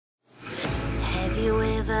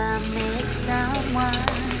someone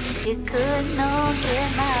you could not get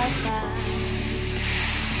like that.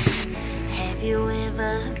 Have you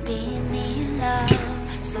ever been in love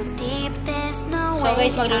so deep there's no way? So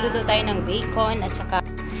guys, magluluto tayo ng bacon at saka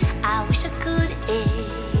I wish I could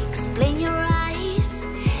explain your eyes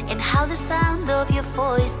and how the sound of your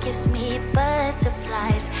voice gives me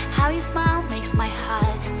butterflies. How your smile makes my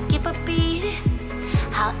heart skip a beat.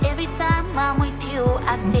 How every time I'm with you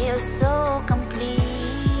I feel so complete.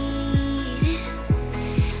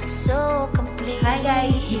 So complete. Hi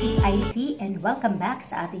guys, this is Aizzy and welcome back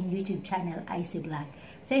sa ating YouTube channel, Aizzy Vlog.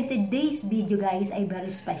 So in today's video guys ay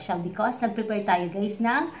very special because nag-prepare tayo guys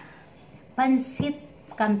ng pansit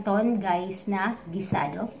canton guys na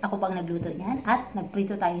gisado. Ako pang nagluto niyan at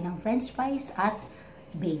nagprito tayo ng french fries at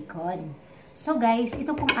bacon. So guys,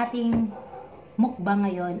 ito pong ating mukbang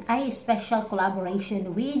ngayon ay special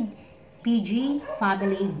collaboration with PG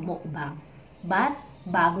Family Mukbang. But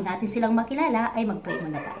bago natin silang makilala ay mag-pray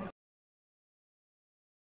muna tayo.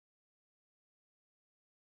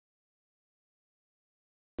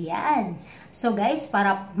 Yan. So guys,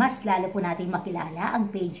 para mas lalo po natin makilala ang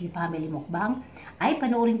PG Family Mukbang, ay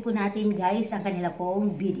panoorin po natin guys ang kanila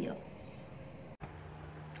pong video.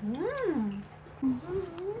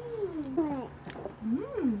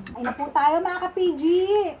 Ay na po tayo mga ka-PG!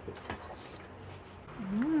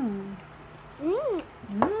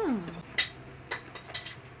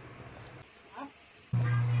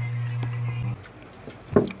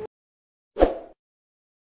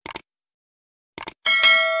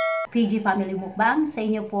 PG Family Mukbang, sa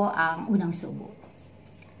inyo po ang unang subo.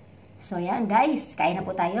 So yan guys, kain na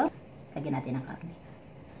po tayo. Lagyan natin ang karne.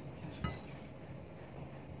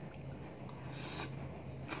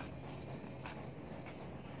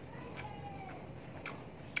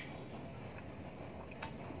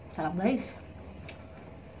 Sarap guys.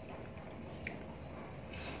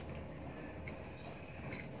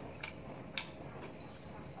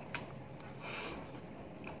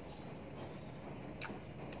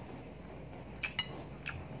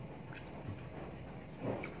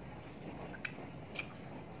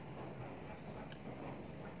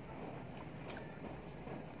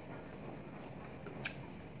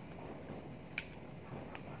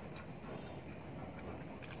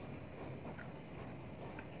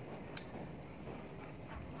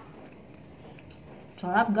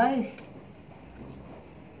 Sarap guys.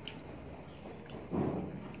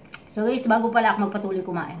 So guys, bago pala ako magpatuloy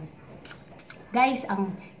kumain. Guys,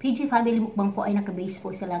 ang PG Family Mukbang po ay nakabase po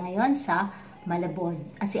sila ngayon sa Malabon.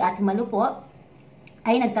 At si Ate Malu po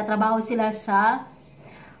ay nagtatrabaho sila sa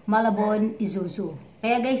Malabon, Isuzu.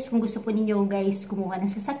 Kaya guys, kung gusto po ninyo guys kumuha ng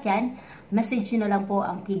sasakyan, message nyo na lang po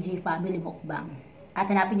ang PG Family Mukbang. At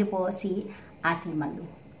hanapin nyo po si Ate Malu.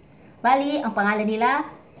 Bali, ang pangalan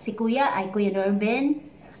nila, si Kuya ay Kuya Norben,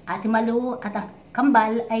 Ate Malu, at ang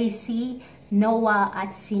kambal ay si Noah at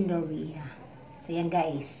si Noria. So yan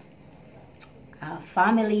guys,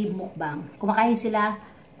 Family Mukbang. Kumakain sila,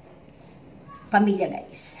 pamilya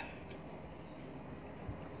guys.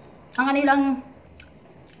 Ang kanilang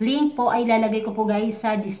link po ay lalagay ko po guys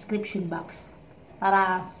sa description box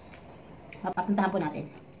para mapapuntahan po natin.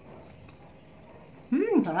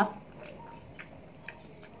 Sarap.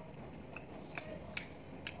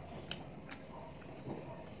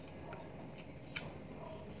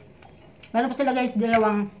 Meron pa sila guys,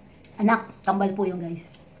 dalawang anak. Kambal po yung guys.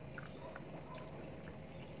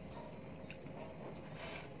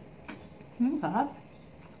 Sarap.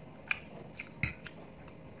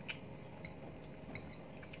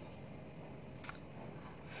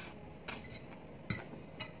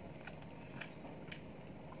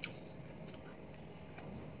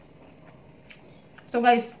 So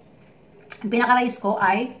guys, ang pinaka-rice ko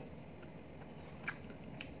ay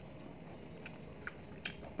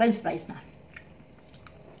french fries na.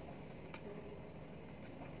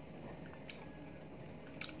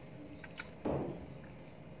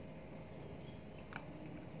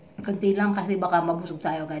 Kunti lang kasi baka mabusog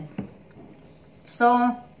tayo agad. So,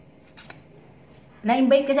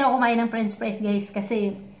 na-invite kasi ako kumain ng french fries guys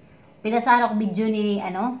kasi pinasahan ako video ni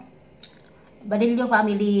Badilyo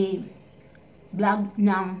Family Vlog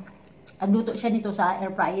ng nagluto siya nito sa air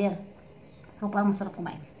fryer. So, parang masarap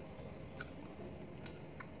kumain.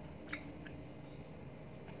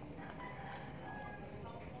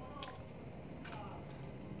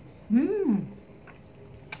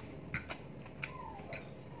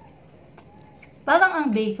 Parang ang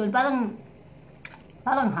bacon,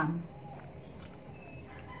 parang ham.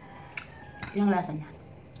 Yung lasa niya.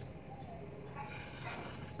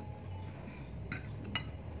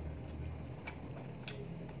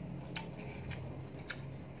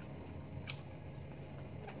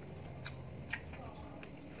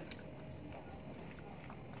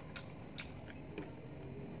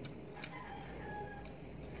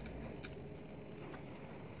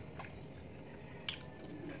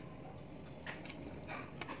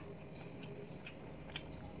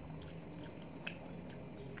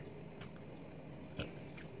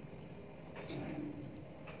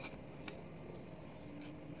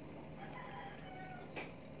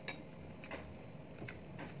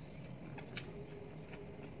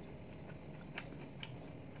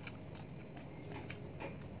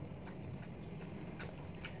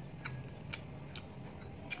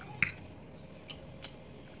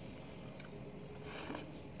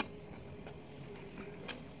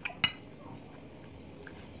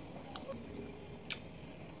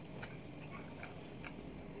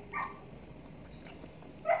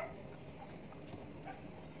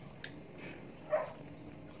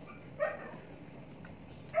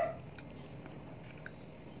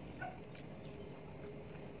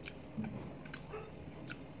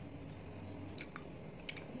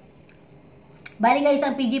 Bali guys,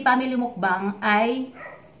 ang PG Family Mukbang ay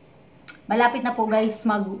malapit na po guys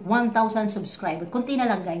mag 1,000 subscriber. Kunti na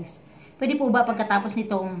lang guys. Pwede po ba pagkatapos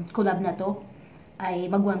nitong collab na to ay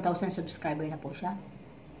mag 1,000 subscriber na po siya?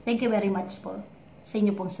 Thank you very much po sa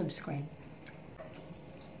inyo pong subscribe.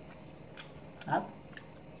 Up.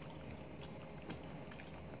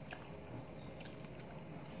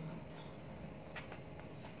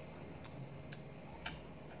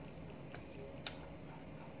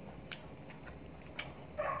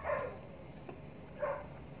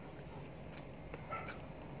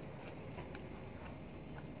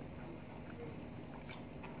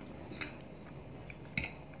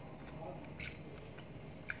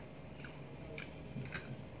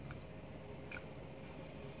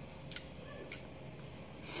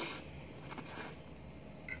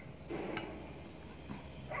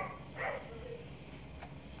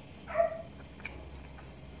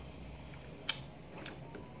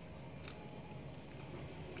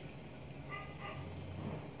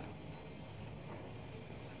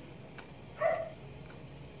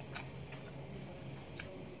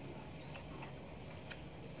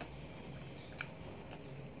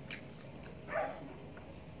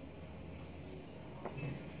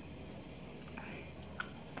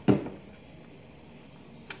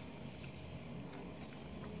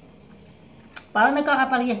 Parang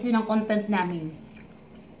nagkakaparehas din ang content namin.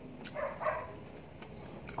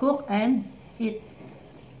 Cook and eat.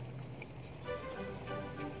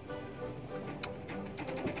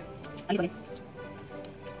 Ayun.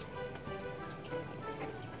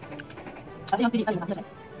 Ate yung pili kayo.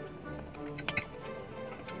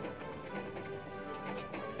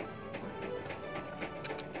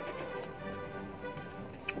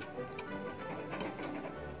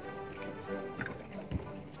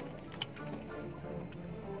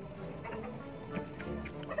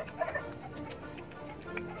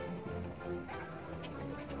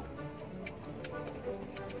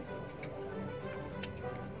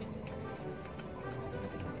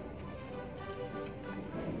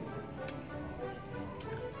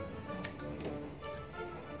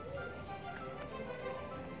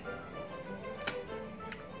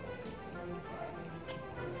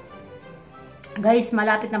 Guys,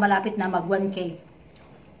 malapit na mag 1K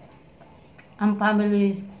ang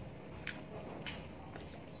family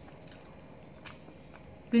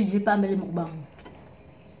PG Family Mukbang.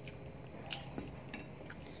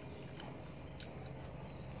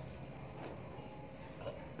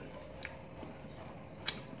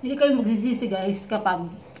 Hindi kayo magsisisi guys kapag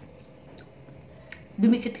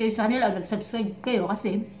dumikit kayo sa kanila o nag-subscribe kayo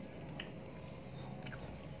kasi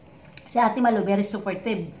si Ate Malo very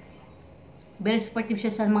supportive. Very supportive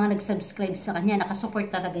siya sa mga nag-subscribe sa kanya.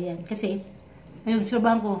 Nakasupport talaga yan. Kasi,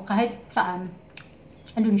 nag-obserbahan ko, kahit saan,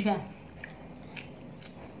 andun siya.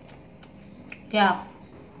 Kaya,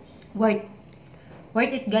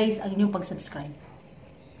 worth it guys, ang inyong pag-subscribe.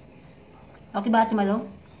 Okay ba, Ate Malo?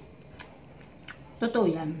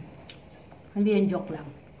 Totoo yan. Hindi yan joke lang.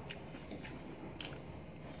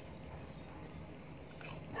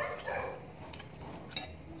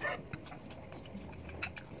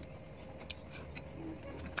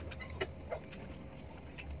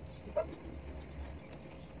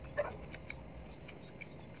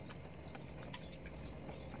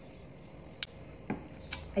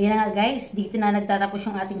 Ayan na nga guys, dito na nagtatapos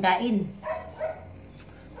yung ating kain.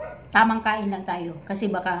 Tamang kain lang tayo kasi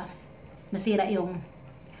baka masira yung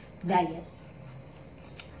diet.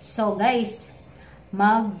 So guys,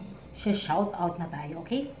 mag-shout out na tayo,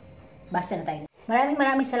 okay? Basta na tayo.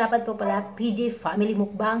 Maraming salamat po pala PG Family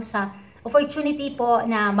Mukbang sa opportunity po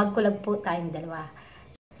na mag-collab po tayong dalawa.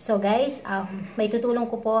 So guys, may tutulong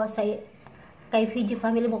ko po sa kay PG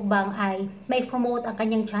Family Mukbang ay may promote ang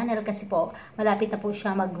kanyang channel kasi po malapit na po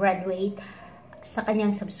siya mag-graduate sa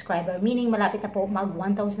kanyang subscriber. Meaning malapit na po mag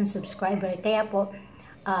 1,000 subscriber. Kaya po,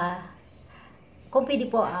 kung pwede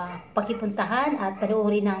po pakipuntahan at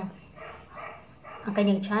panoorin ang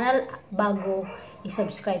kanyang channel bago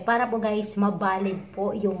i-subscribe. Para po guys, mabalid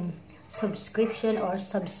po yung subscription or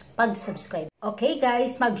pag-subscribe. Okay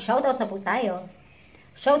guys, mag-shoutout na po tayo.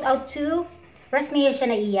 Shoutout to Rasmia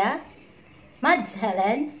Shanaiya, Mads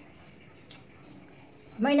Helen,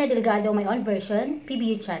 Marina Delgado, my own version,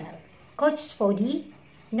 PBU channel, Coach Fody,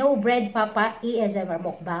 No Bread Papa, ESMR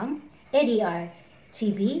Mukbang, ADR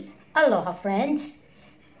TV, Aloha Friends,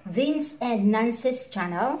 Vince and Nancy's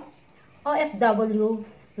channel, OFW,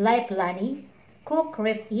 Life Lani, Cook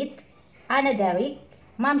Rip Eat, Anna Derrick,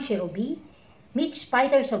 Ma'am Shirubi, Mitch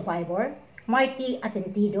Spider Survivor, Marty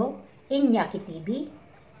Atentido, Inyaki TV,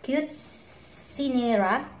 Cute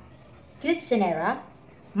Sinera,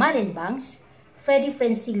 Malin Banks, Freddy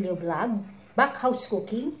Francilio Vlog, Backhouse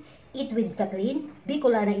Cooking, Eat with Kathleen,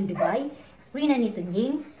 Bicolana in Dubai, Rina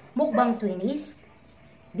Nitunying, Mukbang Twinnies,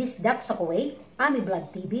 Bisdak sa Kuwait, Ami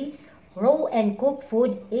Vlog TV, Raw and Cook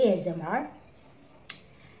Food ASMR,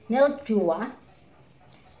 Nel Jua,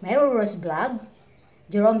 Mero Rose Vlog,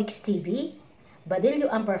 Jeromix TV,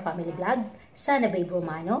 Badilio Amper Family Vlog, Sana Babe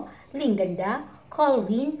Romano, Linganda,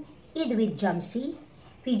 Colwin, Eat with Jamsi,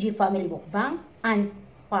 PG Family Mukbang, and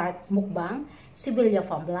Park Mukbang, Sibilia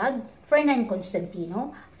Farm Vlog, Fernan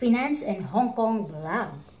Constantino, Finance and Hong Kong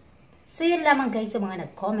Vlog. So yun lamang guys sa mga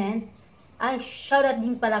nag-comment. Ay, shoutout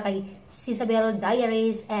din pala kay Isabel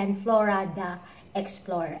Diaries and Flora the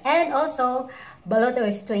Explorer. And also,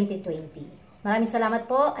 Baloters 2020. Maraming salamat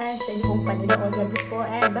po and sa inyong panonood. God bless po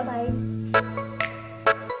and bye-bye!